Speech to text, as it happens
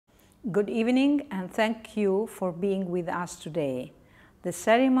Good evening and thank you for being with us today. The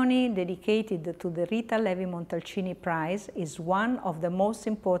ceremony dedicated to the Rita Levi Montalcini Prize is one of the most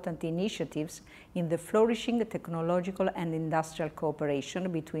important initiatives in the flourishing technological and industrial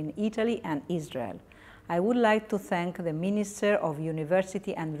cooperation between Italy and Israel. I would like to thank the Minister of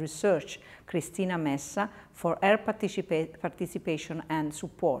University and Research, Cristina Messa, for her participation and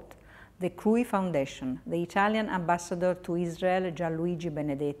support. The CRUI Foundation, the Italian Ambassador to Israel Gianluigi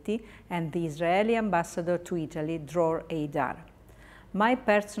Benedetti, and the Israeli Ambassador to Italy Dror Eidar. My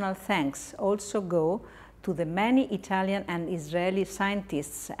personal thanks also go to the many Italian and Israeli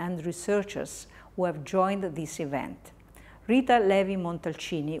scientists and researchers who have joined this event. Rita Levi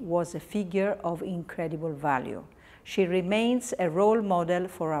Montalcini was a figure of incredible value. She remains a role model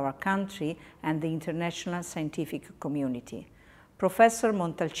for our country and the international scientific community. Professor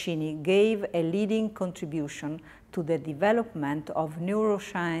Montalcini gave a leading contribution to the development of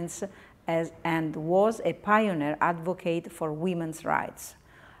neuroscience and was a pioneer advocate for women's rights.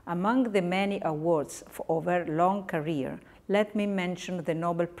 Among the many awards of her long career, let me mention the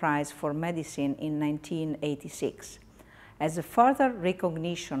Nobel Prize for Medicine in 1986. As a further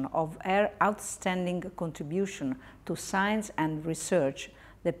recognition of her outstanding contribution to science and research,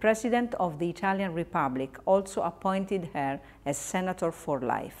 the President of the Italian Republic also appointed her as Senator for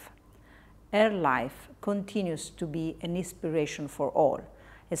Life. Her life continues to be an inspiration for all,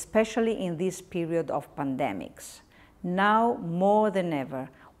 especially in this period of pandemics. Now, more than ever,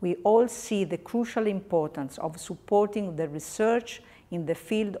 we all see the crucial importance of supporting the research in the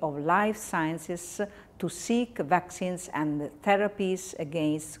field of life sciences to seek vaccines and therapies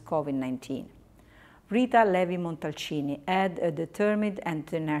against COVID-19. Rita Levi Montalcini had a determined and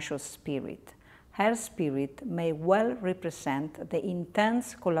tenacious spirit. Her spirit may well represent the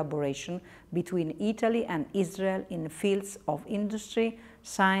intense collaboration between Italy and Israel in fields of industry,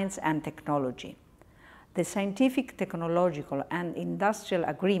 science and technology. The scientific, technological and industrial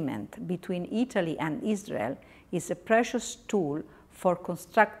agreement between Italy and Israel is a precious tool for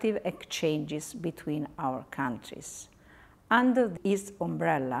constructive exchanges between our countries. Under this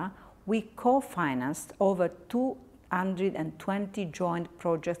umbrella, we co-financed over 220 joint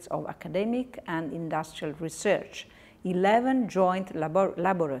projects of academic and industrial research, 11 joint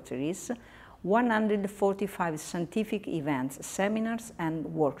laboratories, 145 scientific events, seminars and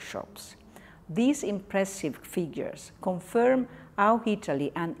workshops. These impressive figures confirm how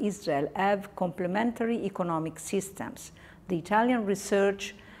Italy and Israel have complementary economic systems, the Italian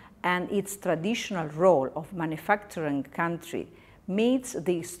research and its traditional role of manufacturing country meets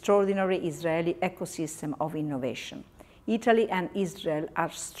the extraordinary Israeli ecosystem of innovation. Italy and Israel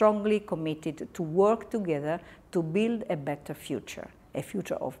are strongly committed to work together to build a better future, a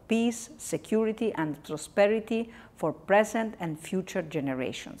future of peace, security and prosperity for present and future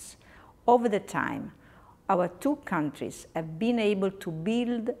generations. Over the time, our two countries have been able to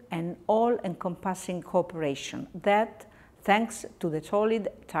build an all-encompassing cooperation that, thanks to the solid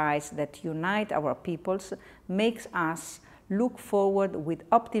ties that unite our peoples, makes us look forward with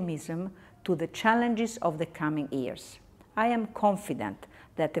optimism to the challenges of the coming years. I am confident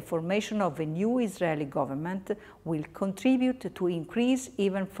that the formation of a new Israeli government will contribute to increase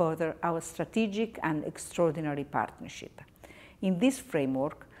even further our strategic and extraordinary partnership. In this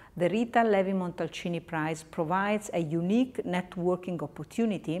framework, the Rita Levi Montalcini Prize provides a unique networking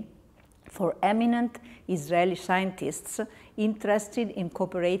opportunity for eminent Israeli scientists interested in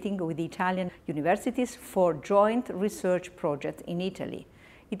cooperating with Italian universities for joint research projects in Italy.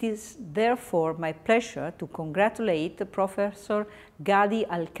 It is therefore my pleasure to congratulate Professor Gadi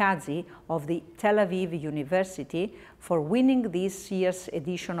Algazi of the Tel Aviv University for winning this year's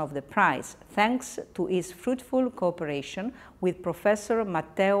edition of the prize, thanks to his fruitful cooperation with Professor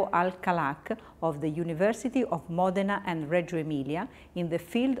Matteo Alcalac of the University of Modena and Reggio Emilia in the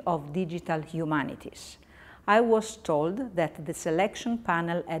field of digital humanities. I was told that the selection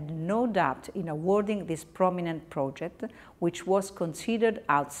panel had no doubt in awarding this prominent project, which was considered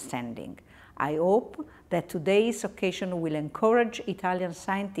outstanding. I hope that today's occasion will encourage Italian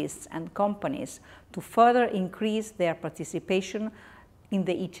scientists and companies to further increase their participation in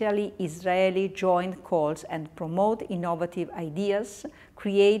the Italy-Israeli joint calls and promote innovative ideas,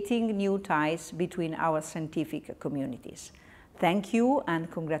 creating new ties between our scientific communities. Thank you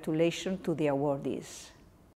and congratulations to the awardees.